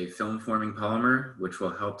is a film-forming polymer, which will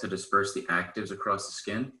help to disperse the actives across the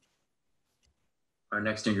skin. Our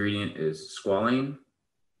next ingredient is squalane,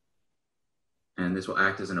 and this will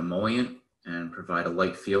act as an emollient and provide a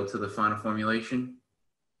light feel to the final formulation.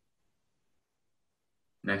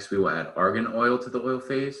 Next, we will add argan oil to the oil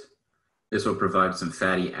phase. This will provide some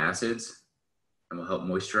fatty acids and will help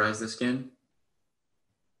moisturize the skin.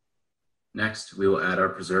 Next, we will add our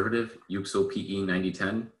preservative, Euxyl PE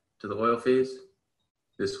 9010, to the oil phase.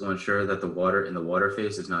 This will ensure that the water in the water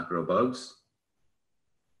phase does not grow bugs.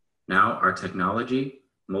 Now our technology,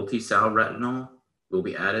 multi-sal retinol, will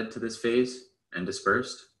be added to this phase and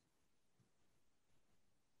dispersed.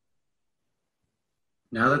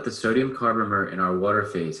 Now that the sodium carbomer in our water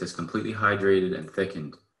phase has completely hydrated and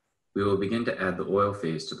thickened, we will begin to add the oil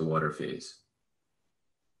phase to the water phase.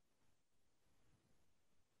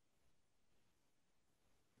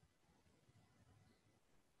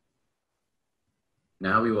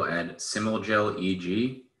 Now we will add Simulgel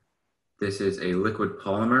EG. This is a liquid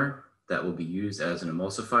polymer that will be used as an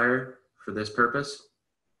emulsifier for this purpose.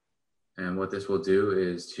 And what this will do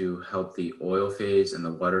is to help the oil phase and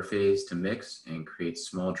the water phase to mix and create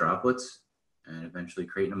small droplets and eventually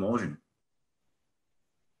create an emulsion.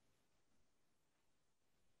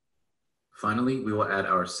 Finally, we will add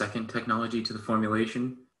our second technology to the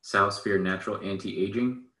formulation, SalSphere Natural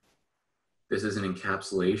Anti-Aging. This is an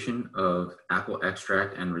encapsulation of apple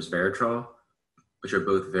extract and resveratrol, which are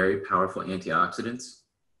both very powerful antioxidants.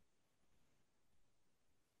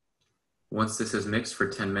 Once this is mixed for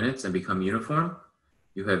 10 minutes and become uniform,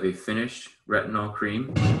 you have a finished retinol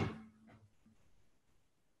cream.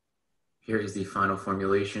 Here is the final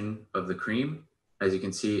formulation of the cream. As you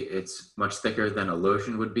can see, it's much thicker than a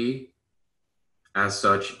lotion would be. As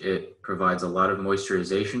such, it provides a lot of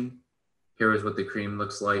moisturization. Here is what the cream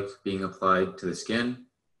looks like being applied to the skin.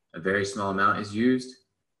 A very small amount is used,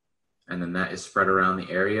 and then that is spread around the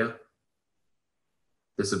area.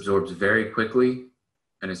 This absorbs very quickly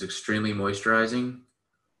and is extremely moisturizing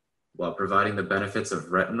while providing the benefits of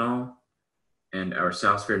retinol and our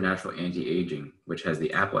SalSphere Natural Anti-Aging, which has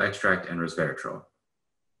the apple extract and resveratrol.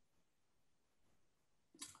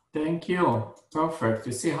 Thank you. Perfect.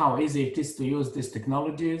 You see how easy it is to use these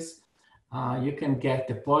technologies. You can get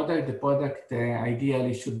the product. The product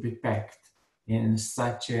ideally should be packed in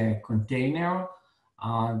such a container.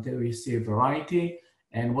 There you see a variety.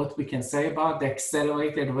 And what we can say about the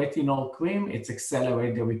accelerated retinol cream, it's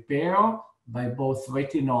accelerated the repair by both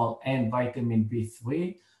retinol and vitamin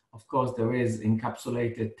B3. Of course, there is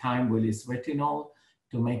encapsulated time-release retinol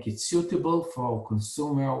to make it suitable for a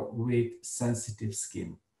consumer with sensitive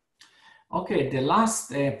skin. Okay, the last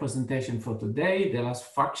presentation for today, the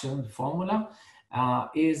last fraction formula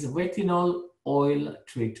is retinol oil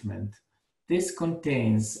treatment. This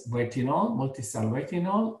contains retinol, multi-sal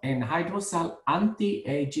retinol, and hydrosal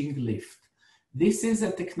anti-aging lift. This is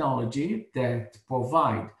a technology that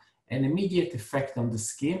provides an immediate effect on the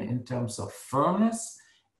skin in terms of firmness,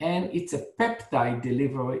 and it's a peptide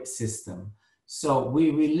delivery system. So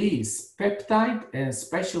we release peptide and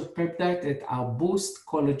special peptide that are boost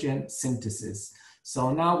collagen synthesis.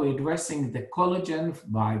 So now we're addressing the collagen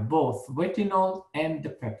by both retinol and the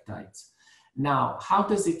peptides. Now, how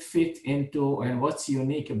does it fit into and what's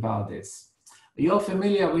unique about this? You're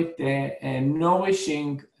familiar with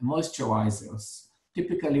nourishing moisturizers,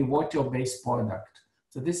 typically water-based product.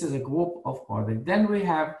 So this is a group of products. Then we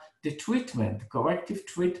have the treatment, corrective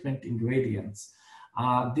treatment ingredients.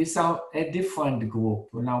 These are a different group.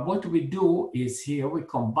 Now, what we do is here we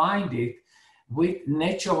combine it with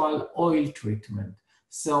natural oil treatment.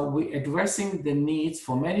 So we're addressing the needs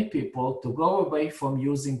for many people to go away from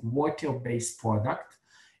using water-based product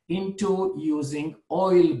into using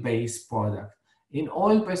oil-based product. In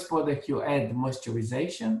oil-based product, you add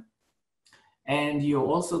moisturization, and you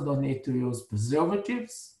also don't need to use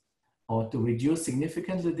preservatives or to reduce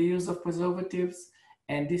significantly the use of preservatives.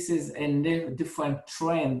 And this is a different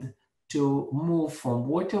trend to move from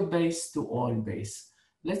water-based to oil-based.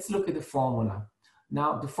 Let's look at the formula.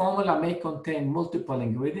 Now, the formula may contain multiple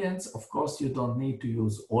ingredients. Of course, you don't need to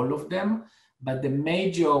use all of them, but the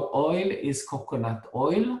major oil is coconut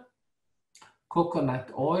oil.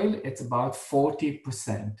 Coconut oil, it's about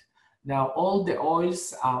 40%. Now, all the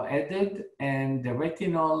oils are added, and the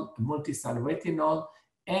retinol, multi-sal retinol,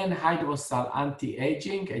 and hydrosal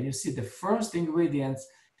anti-aging. And you see the first ingredients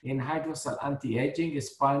in hydrosal anti-aging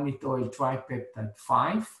is palmitoyl tripeptide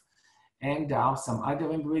 5. And there are some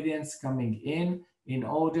other ingredients coming in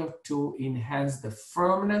order to enhance the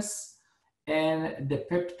firmness and the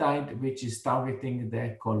peptide, which is targeting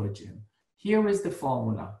the collagen. Here is the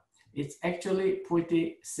formula. It's actually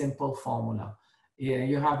pretty simple formula.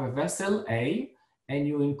 You have a vessel A, and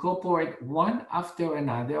you incorporate one after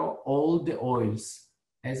another all the oils.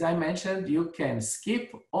 As I mentioned, you can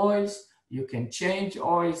skip oils, you can change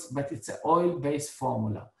oils, but it's an oil-based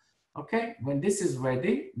formula. Okay, when this is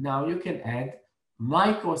ready, now you can add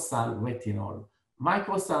microsal retinol.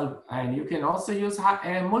 Microsal, and you can also use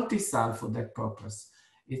multisal for that purpose.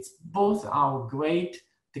 It's both our great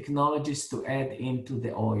technologies to add into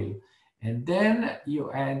the oil. And then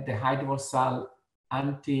you add the hydrosal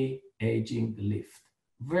anti-aging lift.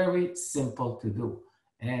 Very simple to do.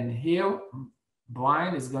 And here,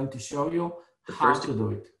 Bryan is going to show you how to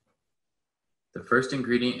do it. The first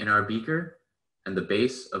ingredient in our beaker and the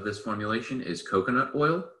base of this formulation is coconut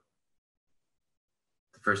oil.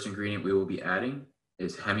 The first ingredient we will be adding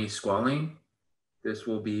is hemisqualane. This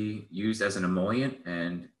will be used as an emollient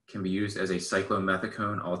and can be used as a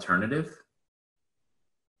cyclomethicone alternative.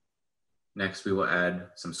 Next, we will add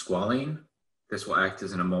some squalane. This will act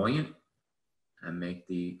as an emollient and make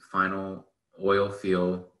the final oil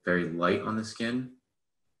feel very light on the skin.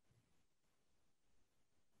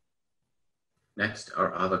 Next,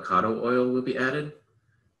 our avocado oil will be added.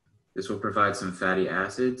 This will provide some fatty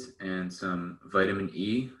acids and some vitamin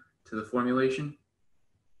E to the formulation.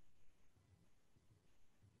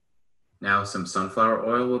 Now some sunflower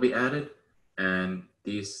oil will be added, and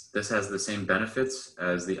this has the same benefits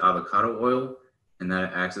as the avocado oil in that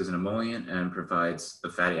it acts as an emollient and provides the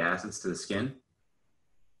fatty acids to the skin.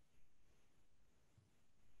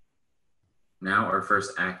 Now our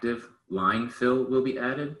first active line fill will be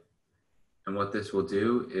added, and what this will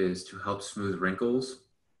do is to help smooth wrinkles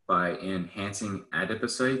by enhancing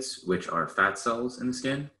adipocytes, which are fat cells in the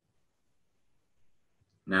skin.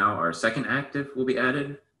 Now our second active will be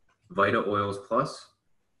added, Vita Oils Plus,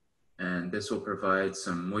 and this will provide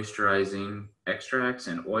some moisturizing extracts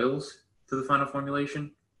and oils to the final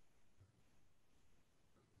formulation.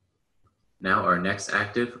 Now our next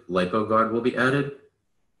active, LipoGuard, will be added.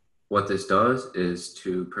 What this does is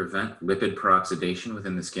to prevent lipid peroxidation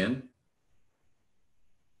within the skin.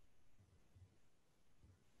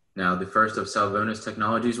 Now the first of Salvona's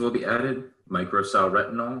technologies will be added, SalSphere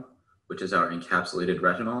Retinol, which is our encapsulated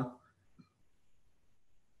retinol.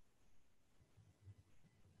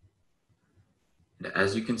 And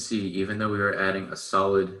as you can see, even though we are adding a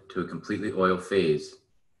solid to a completely oil phase,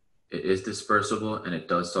 it is dispersible and it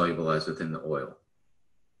does solubilize within the oil.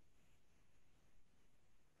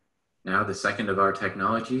 Now the second of our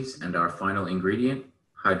technologies and our final ingredient,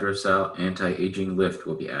 Hydrocell Anti-Aging Lift,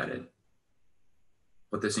 will be added.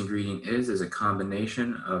 What this ingredient is a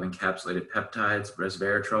combination of encapsulated peptides,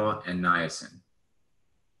 resveratrol, and niacin,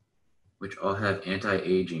 which all have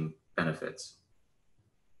anti-aging benefits.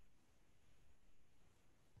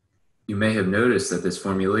 You may have noticed that this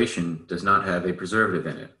formulation does not have a preservative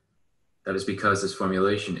in it. That is because this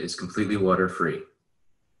formulation is completely water-free.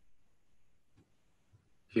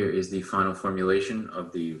 Here is the final formulation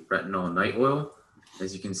of the retinol night oil.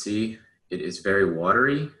 As you can see, it is very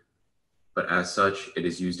watery, but as such, it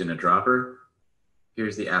is used in a dropper.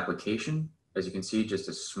 Here's the application. As you can see, just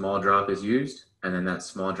a small drop is used, and then that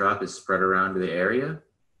small drop is spread around the area.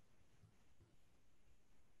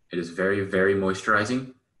 It is very, very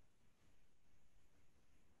moisturizing.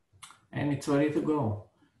 And it's ready to go.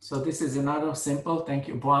 So this is another simple, thank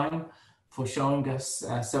you, Bryan, for showing us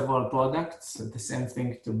several products. The same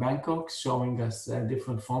thing to Bangkok, showing us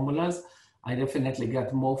different formulas. I definitely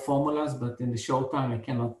got more formulas, but in the short time, I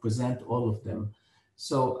cannot present all of them.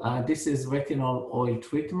 So this is retinol oil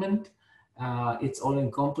treatment. It's all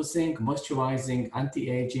encompassing, moisturizing,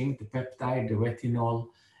 anti-aging, the peptide, the retinol,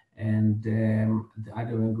 and the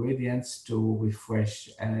other ingredients to refresh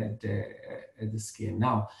the skin.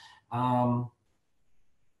 Now,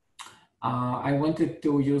 I wanted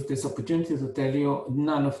to use this opportunity to tell you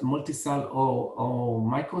none of multisal or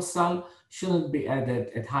microsal shouldn't be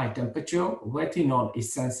added at high temperature. Retinol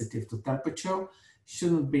is sensitive to temperature,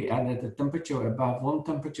 shouldn't be added at temperature above room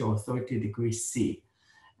temperature or 30 degrees C.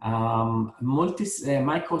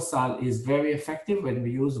 Microsal is very effective when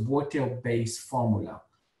we use water-based formula,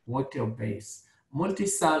 water-based.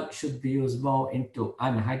 Multisal should be used more into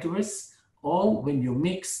anhydrous or when you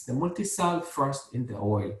mix the multisal first in the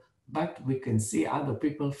oil. But we can see other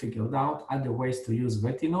people figured out other ways to use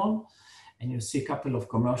retinol. And you see a couple of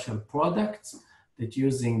commercial products that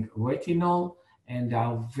using retinol and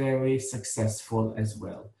are very successful as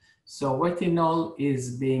well. So retinol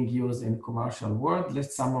is being used in commercial world.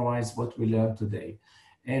 Let's summarize what we learned today.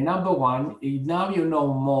 And number one, now you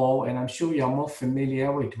know more, and I'm sure you're more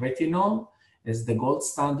familiar with retinol as the gold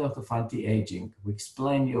standard of anti-aging. We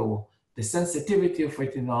explain you the sensitivity of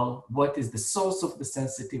retinol, what is the source of the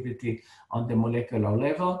sensitivity on the molecular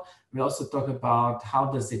level. We also talk about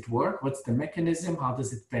how does it work, what's the mechanism, how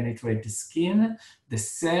does it penetrate the skin, the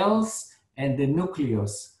cells, and the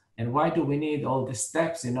nucleus, and why do we need all the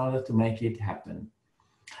steps in order to make it happen.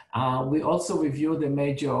 We also review the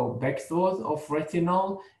major breakthroughs of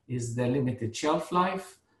retinol is the limited shelf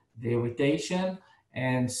life, the irritation,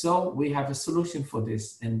 and so we have a solution for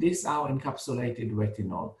this, and this is our encapsulated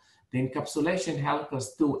retinol. The encapsulation helps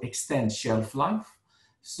us to extend shelf life.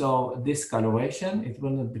 So discoloration, it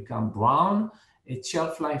will not become brown its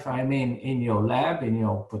shelf life, I mean, in your lab, in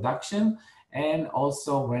your production, and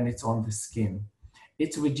also when it's on the skin.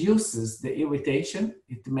 It reduces the irritation.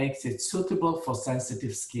 It makes it suitable for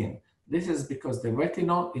sensitive skin. This is because the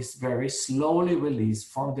retinol is very slowly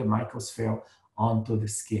released from the microsphere onto the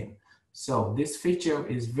skin. So this feature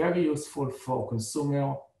is very useful for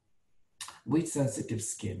consumer with sensitive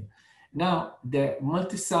skin. Now, the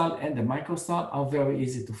multisal and the microsal are very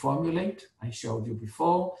easy to formulate. I showed you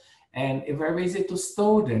before, and very easy to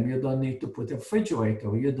store them. You don't need to put a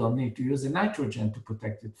refrigerator. You don't need to use a nitrogen to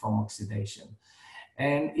protect it from oxidation.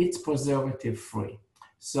 And it's preservative free.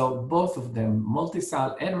 So both of them,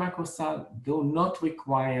 multisal and microsal, do not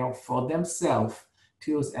require for themselves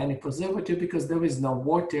to use any preservative because there is no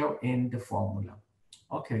water in the formula.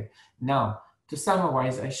 Okay, now to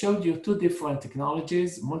summarize, I showed you two different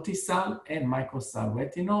technologies, multisal and microsal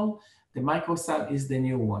retinol. The microsal is the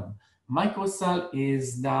new one. Microsal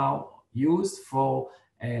is now used for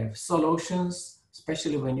solutions,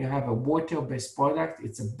 especially when you have a water-based product.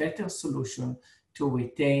 It's a better solution to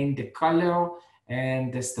retain the color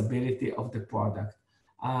and the stability of the product.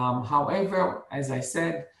 However, as I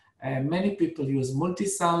said, many people use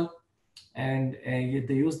multisal, and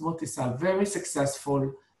they use multisal very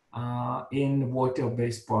successful in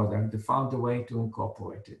water-based product. They found a way to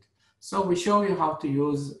incorporate it. So we show you how to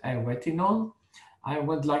use retinol. I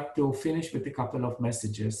would like to finish with a couple of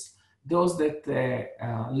messages. Those that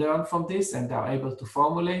learn from this and are able to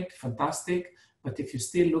formulate, fantastic. But if you're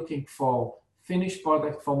still looking for finished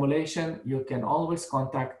product formulation, you can always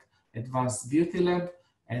contact Advanced Beauty Lab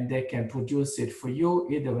and they can produce it for you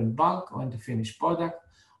either in bulk or in the finished product.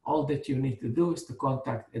 All that you need to do is to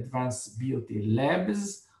contact Advanced Beauty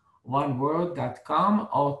Labs, oneword.com,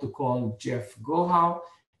 or to call Jeff Gohar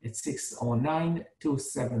at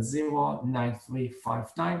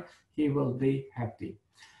 609-270-9359. He will be happy.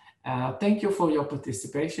 Thank you for your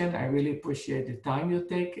participation. I really appreciate the time you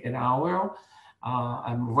take, an hour.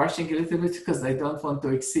 I'm rushing a little bit because I don't want to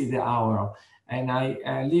exceed the hour. And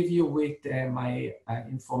I leave you with my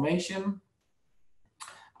information.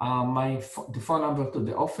 The phone number to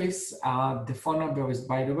the office. The phone number is,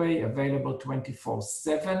 by the way, available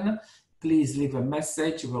 24/7. Please leave a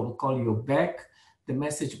message. We'll call you back. The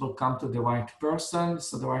message will come to the right person,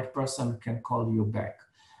 so the right person can call you back.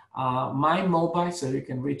 My mobile, so you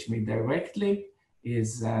can reach me directly,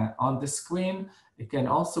 is on the screen. You can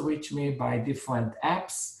also reach me by different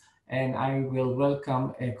apps, and I will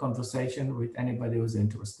welcome a conversation with anybody who's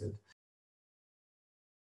interested.